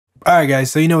All right, guys,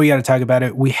 so you know we got to talk about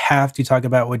it. We have to talk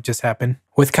about what just happened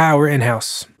with Kyle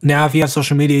Rittenhouse. Now, if you have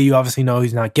social media, you obviously know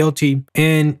he's not guilty,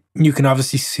 and you can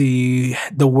obviously see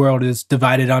the world is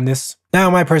divided on this. Now,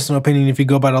 in my personal opinion, if you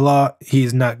go by the law, he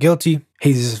is not guilty.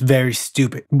 He's just very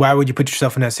stupid. Why would you put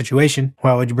yourself in that situation?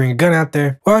 Why would you bring a gun out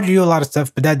there? Why would you do a lot of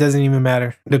stuff? But that doesn't even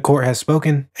matter. The court has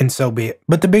spoken, and so be it.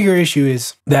 But the bigger issue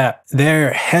is that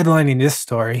they're headlining this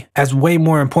story as way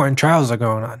more important trials are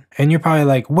going on. And you're probably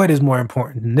like, what is more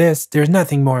important than this? There's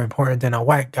nothing more important than a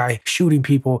white guy shooting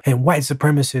people and white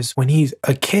supremacists when he's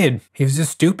a kid. He was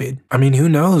just stupid. I mean, who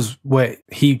knows what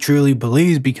he truly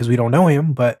believes because we don't know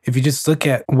him. But if you just look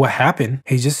at what happened,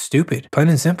 he's just stupid, plain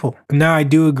and simple. Now, I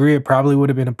do agree it probably would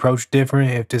have been approached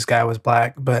different if this guy was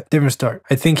black, but different story.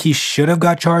 I think he should have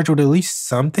got charged with at least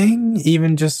something,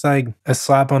 even just like a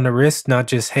slap on the wrist, not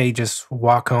just, hey, just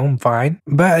walk home, fine.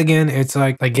 But again, it's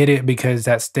like, I get it because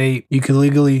that state, you could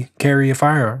legally carry a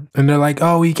firearm. And they're like,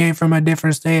 oh, he came from a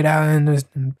different state out in this.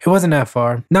 It wasn't that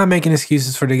far. Not making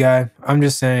excuses for the guy. I'm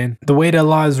just saying the way the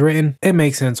law is written, it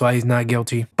makes sense why he's not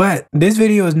guilty. But this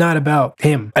video is not about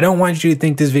him. I don't want you to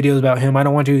think this video is about him. I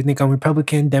don't want you to think I'm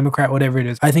Republican, Democrat, whatever it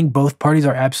is. I think both parties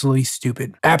are absolutely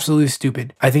stupid. Absolutely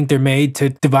stupid. I think they're made to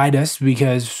divide us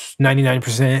because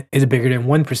 99% is bigger than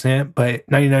 1%, but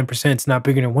 99% is not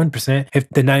bigger than 1% if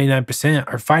the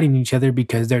 99% are fighting each other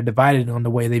because they're divided on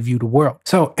the way they view the world.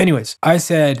 So anyways, I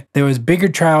said there was bigger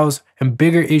trials and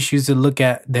bigger issues to look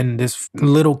at than this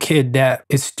little kid that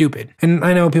is stupid. And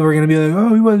I know people are going to be like,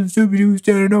 oh, he wasn't stupid. He was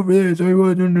standing over there. So he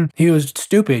wasn't. He was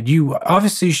stupid. You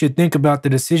obviously should think about the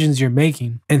decisions you're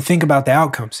making and think about the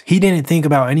outcomes. He didn't think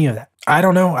about any of that. I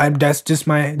don't know. That's just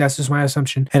my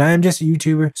assumption. And I am just a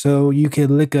YouTuber, so you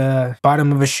could lick a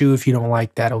bottom of a shoe if you don't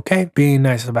like that, okay? Being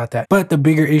nice about that. But the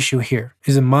bigger issue here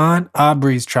is Ahmaud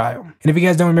Arbery's trial. And if you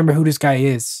guys don't remember who this guy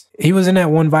is, he was in that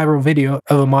one viral video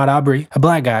of Ahmaud Arbery, a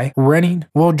black guy, running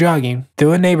while jogging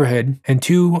through a neighborhood, and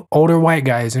two older white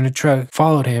guys in a truck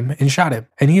followed him and shot him.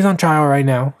 And he's on trial right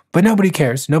now. But nobody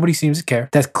cares. Nobody seems to care.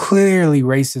 That's clearly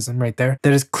racism right there.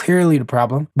 That is clearly the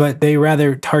problem. But they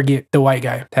rather target the white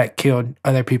guy that killed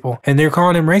other people. And they're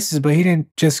calling him racist, but he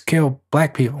didn't just kill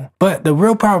black people. But the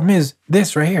real problem is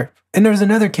this right here. And there's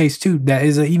another case too that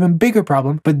is an even bigger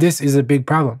problem, but this is a big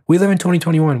problem. We live in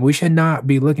 2021. We should not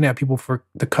be looking at people for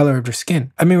the color of their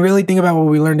skin. I mean, really think about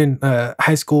what we learned in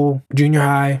high school, junior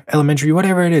high, elementary,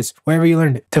 whatever it is, wherever you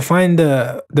learned it. To find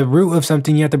the root of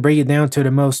something, you have to break it down to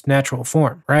the most natural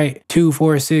form, right? 2,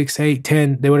 4, 6, 8,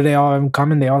 10. What do they all have in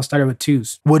common? They all started with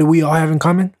 2s. What do we all have in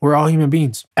common? We're all human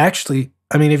beings. Actually,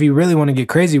 I mean, if you really want to get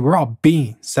crazy, we're all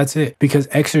beings. That's it. Because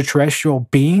extraterrestrial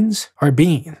beings are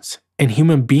beings. And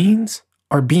human beings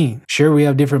are beings. Sure, we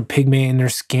have different pigment in their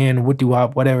skin,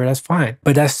 whoop-de-wop, whatever, that's fine.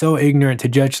 But that's so ignorant to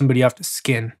judge somebody off the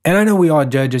skin. And I know we all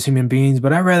judge as human beings,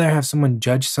 but I'd rather have someone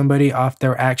judge somebody off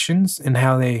their actions and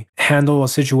how they handle a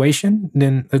situation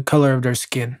than the color of their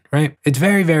skin, right? It's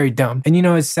very, very dumb. And you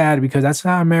know, it's sad because that's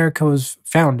how America was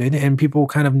founded, and people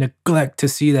kind of neglect to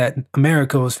see that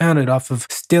America was founded off of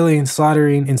stealing,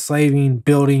 slaughtering, enslaving,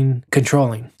 building,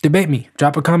 controlling. Debate me.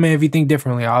 Drop a comment if you think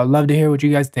differently. I'd love to hear what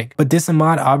you guys think. But this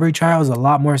Ahmaud Arbery trial is a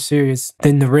lot more serious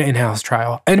than the Rittenhouse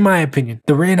trial. In my opinion,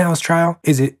 the Rittenhouse trial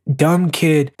is a dumb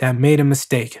kid that made a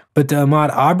mistake. But the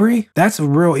Ahmaud Arbery, that's a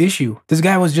real issue. This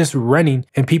guy was just running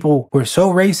and people were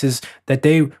so racist that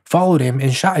they followed him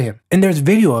and shot him. And there's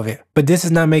video of it. But this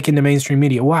is not making the mainstream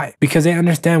media. Why? Because they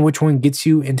understand which one gets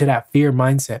you into that fear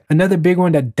mindset. Another big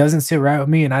one that doesn't sit right with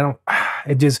me, and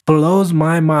it just blows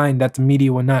my mind that the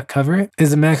media will not cover it,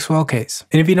 is the Maxwell case.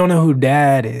 And if you don't know who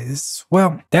that is,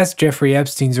 well, that's Jeffrey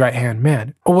Epstein's right-hand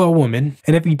man, or woman.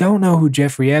 And if you don't know who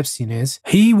Jeffrey Epstein is,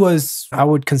 he was, I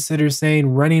would consider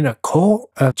saying, running a cult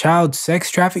of child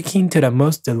sex trafficking to the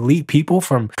most elite people,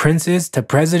 from princes to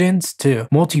presidents to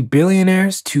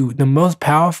multi-billionaires to the most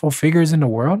powerful figures in the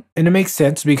world. And it makes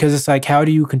sense because it's like, how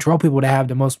do you control people to have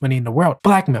the most money in the world?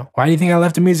 Blackmail. Why do you think I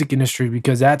left the music industry?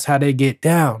 Because that's how they get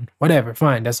down. Whatever,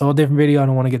 fine. That's a whole different video. I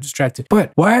don't want to get distracted.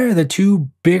 But why are the two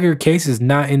bigger cases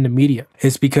not in the media?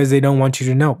 It's because they don't want you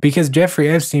to know. Because Jeffrey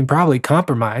Epstein probably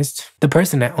compromised the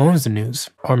person that owns the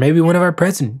news. Or maybe one of our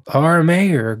presidents, or a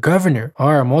mayor, or governor,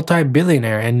 or a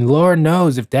multi-billionaire. And Lord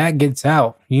knows if that gets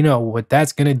out, you know what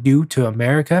that's going to do to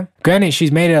America. Granted,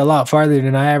 she's made it a lot farther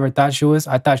than I ever thought she was.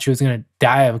 I thought she was going to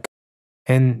die of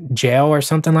in jail or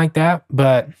something like that,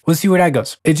 but we'll see where that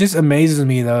goes. It just amazes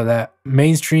me though that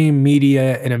mainstream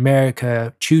media in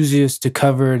America chooses to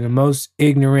cover the most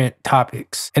ignorant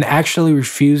topics and actually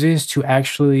refuses to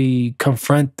actually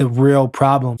confront the real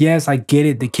problem. Yes, I get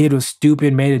it. The kid was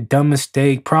stupid, made a dumb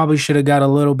mistake, probably should have got a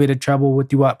little bit of trouble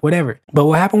with you up, whatever. But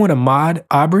what happened with Ahmaud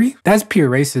Arbery? That's pure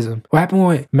racism. What happened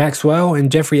with Maxwell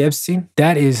and Jeffrey Epstein?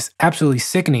 That is absolutely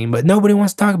sickening, but nobody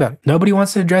wants to talk about it. Nobody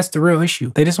wants to address the real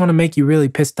issue. They just want to make you really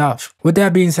pissed off. With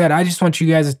that being said, I just want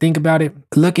you guys to think about it,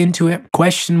 look into it,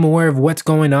 question more of what's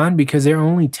going on, because they're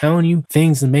only telling you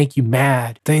things that make you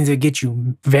mad, things that get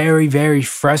you very, very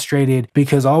frustrated,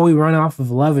 because all we run off of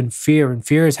love and fear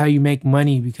is how you make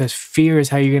money, because fear is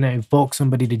how you're going to evoke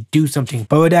somebody to do something.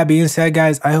 But with that being said,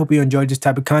 guys, I hope you enjoyed this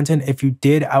type of content. If you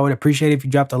did, I would appreciate it if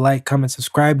you dropped a like, comment,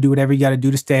 subscribe, do whatever you got to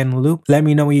do to stay in the loop. Let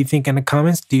me know what you think in the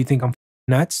comments. Do you think I'm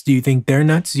nuts? Do you think they're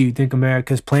nuts? Do you think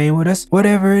America's playing with us?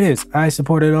 Whatever it is, I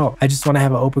support it all. I just want to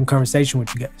have an open conversation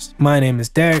with you guys. My name is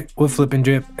Derek with Flip and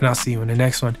Drip, and I'll see you in the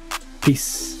next one.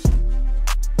 Peace.